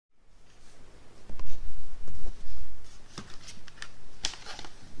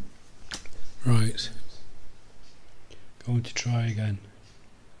Right, going to try again.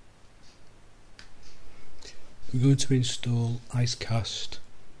 We're going to install Icecast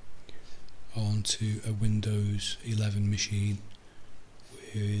onto a Windows 11 machine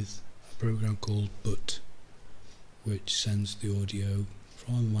with a program called Butt, which sends the audio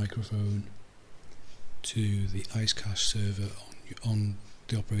from the microphone to the Icecast server on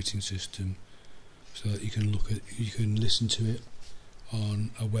the operating system, so that you can listen to it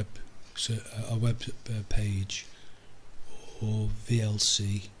on a web page or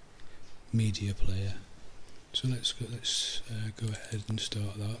VLC media player. So let's go ahead and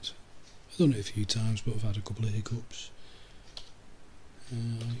start that. I've done it a few times, but I've had a couple of hiccups.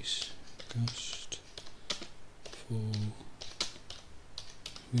 Icecast for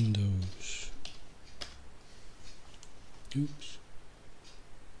Windows. Oops.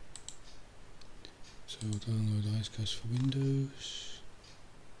 So download Icecast for Windows.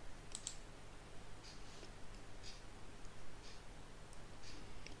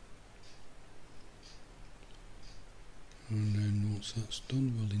 And then once that's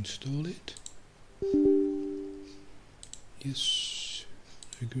done, we'll install it. Yes,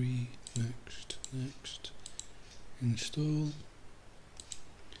 agree, next, install,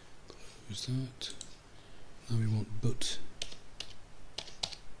 close that. Now we want Butt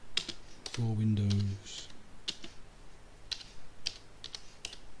for Windows.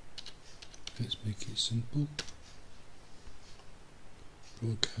 Let's make it simple.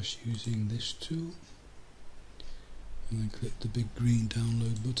 Broadcast using this tool. And then click the big green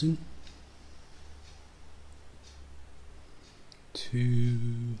download button. 2,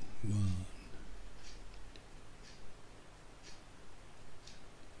 1.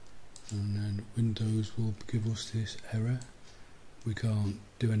 And then Windows will give us this error. We can't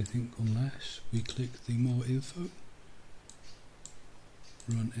do anything unless we click the more info.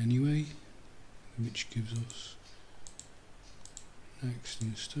 Run anyway, which gives us next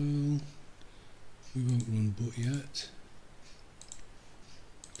install. We won't run Butt yet.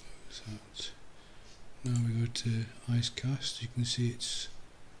 Close that. Now we go to Icecast. You can see it's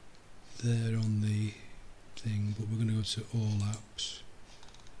there on the thing, but we're going to go to all apps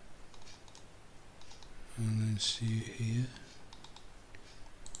and then see it here.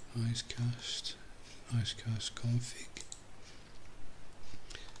 Icecast config.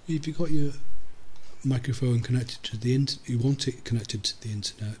 If you've got your microphone connected to the you want it connected to the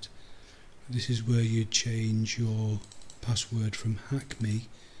internet, this is where you change your password from hackme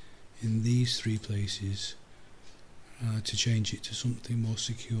in these 3 places to change it to something more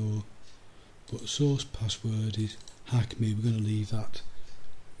secure. But the source password is hackme. We're going to leave that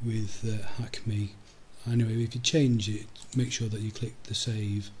with hackme. Anyway, if you change it, make sure that you click the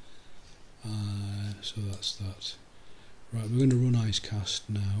save. So that's that. Right, we're going to run Icecast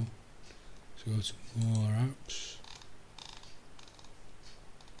now. So go to more apps.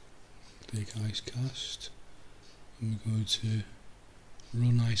 Click Icecast, and we're going to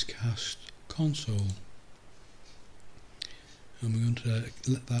run Icecast console, and we're going to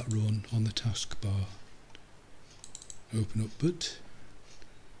let that run on the taskbar. Open up Butt,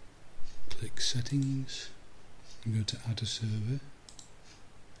 click settings, and go to add a server,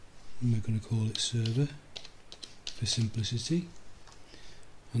 and we're going to call it server for simplicity,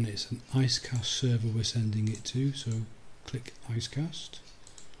 and it's an Icecast server we're sending it to, so click Icecast.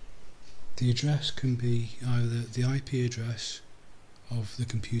 The address can be either the IP address of the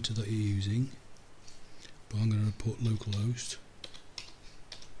computer that you're using, but I'm going to put localhost,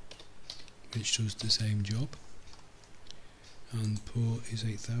 which does the same job, and the port is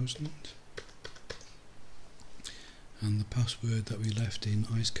 8000, and the password that we left in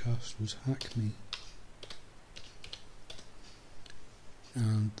Icecast was hackme,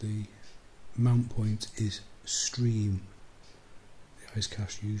 and the mount point is stream.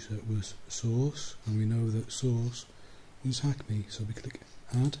 Icecast user was source, and we know that source was hackme, so we click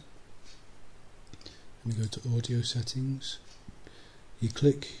add, and we go to audio settings. You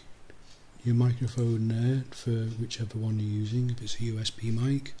click your microphone there for whichever one you're using. If it's a USB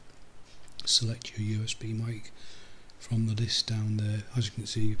mic, select your USB mic from the list down there. As you can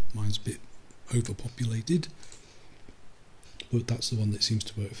see, mine's a bit overpopulated, but that's the one that seems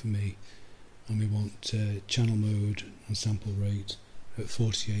to work for me. And we want channel mode and sample rate at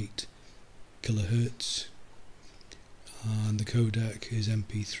 48 kilohertz, and the codec is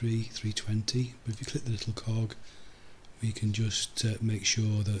MP3 320. But if you click the little cog, we can just make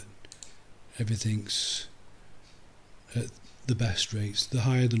sure that everything's at the best rates. The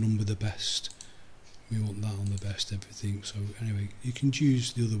higher the number, the best. We want that on the best everything. So anyway, you can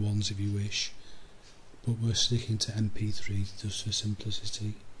choose the other ones if you wish, but we're sticking to MP3 just for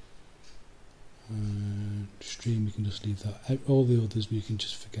simplicity. Stream, we can just leave that. All the others we can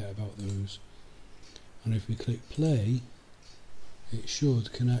just forget about those. And if we click play, it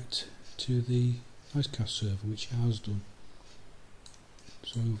should connect to the Icecast server, which it has done.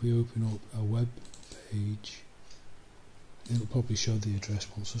 So if we open up a web page, it'll probably show the address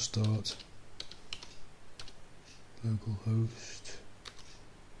once I start. Localhost,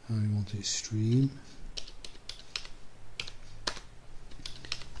 and we want it stream,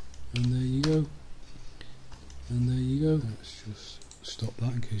 and there you go, and there you go. Let's just stop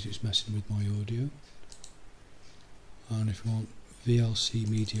that in case it's messing with my audio. And if you want VLC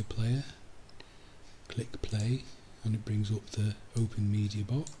media player, click play, and it brings up the open media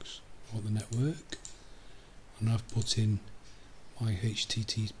box or the network, and I've put in my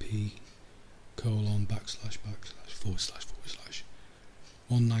HTTP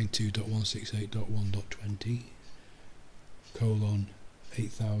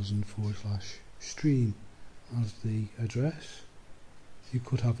as the address. You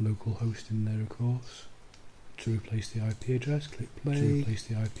could have localhost in there, of course. To replace the IP address, click play. To replace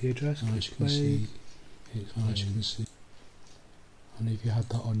the IP address, click play. As you can see, and if you had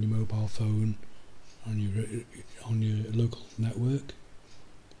that on your mobile phone, on your local network,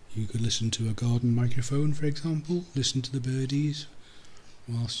 you could listen to a garden microphone, for example. Listen to the birdies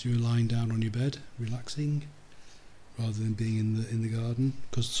whilst you're lying down on your bed, relaxing, rather than being in the garden.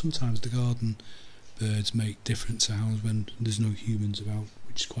 Because sometimes the garden birds make different sounds when there's no humans about,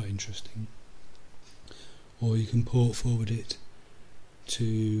 which is quite interesting. Or you can port forward it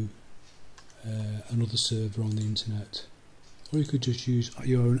to another server on the internet, or you could just use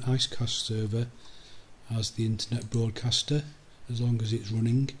your own Icecast server as the internet broadcaster, as long as it's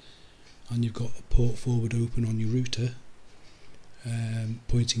running and you've got a port forward open on your router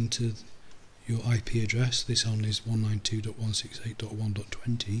pointing to your IP address. This one is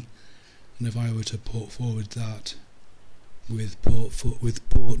 192.168.1.20, and if I were to port forward that with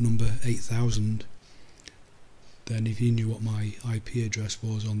port number 8000, then if you knew what my IP address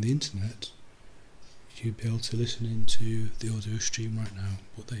was on the internet, you'd be able to listen into the audio stream right now.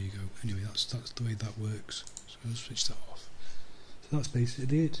 But there you go. Anyway, that's the way that works. So I'll switch that off. So that's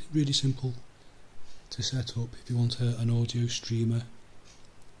basically it. Really simple to set up if you want an audio streamer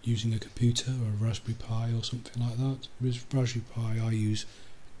using a computer or a Raspberry Pi or something like that. With Raspberry Pi, I use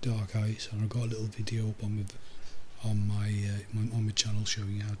Dark Ice, and I've got a little video up on my channel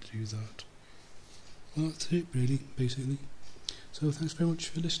showing you how to do that. Well, that's it really, basically. So thanks very much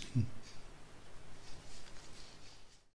for listening.